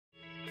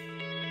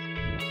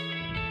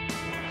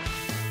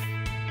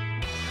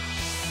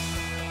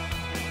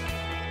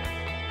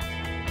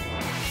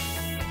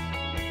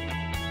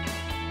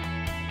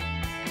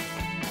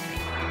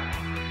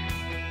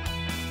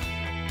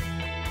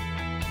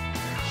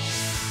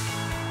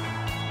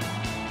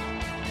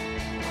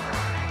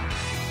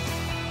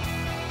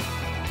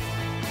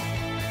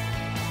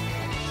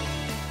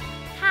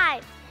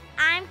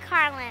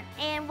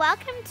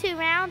welcome to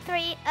round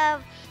 3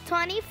 of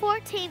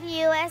 2014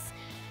 U.S.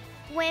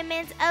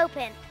 Women's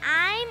Open.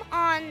 I'm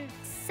on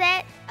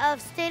set of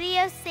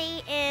Studio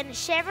C in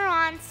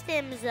Chevron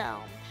STEM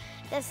Zone.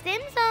 The STEM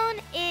Zone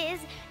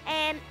is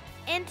an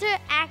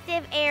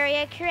interactive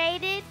area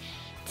created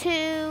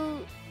to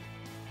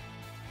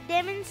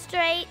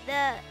demonstrate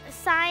the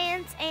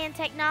science and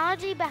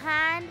technology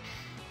behind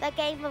the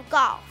game of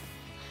golf.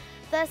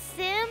 The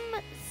STEM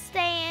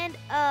stand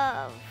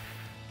of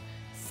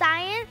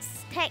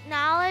science,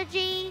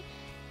 technology,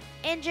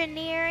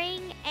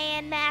 engineering,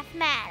 and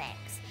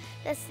mathematics.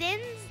 The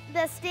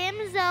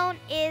STEM Zone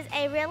is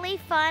a really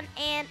fun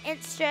and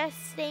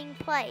interesting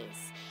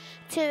place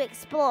to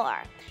explore.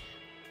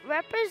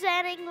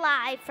 Representing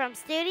live from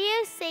Studio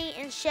C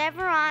in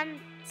Chevron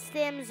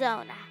STEM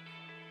Zone,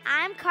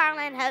 I'm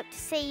Carla and hope to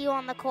see you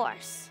on the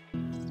course.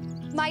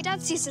 My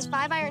dad sees his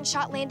 5-iron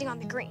shot landing on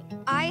the green.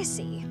 I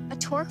see a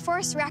torque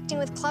force reacting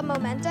with club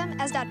momentum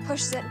as Dad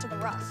pushes it into the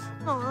rough.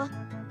 Aw.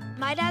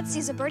 My dad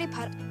sees a birdie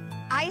putt.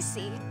 I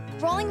see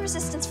rolling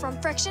resistance from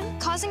friction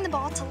causing the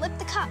ball to lip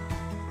the cup.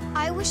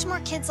 I wish more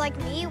kids like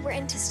me were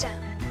into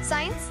STEM.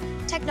 Science,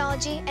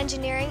 technology,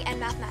 engineering, and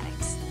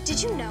mathematics.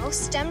 Did you know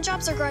STEM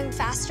jobs are growing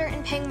faster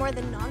and paying more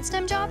than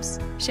non-STEM jobs?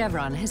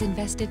 Chevron has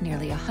invested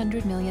nearly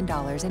 $100 million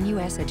in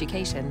U.S.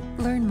 education.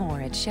 Learn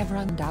more at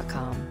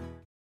chevron.com.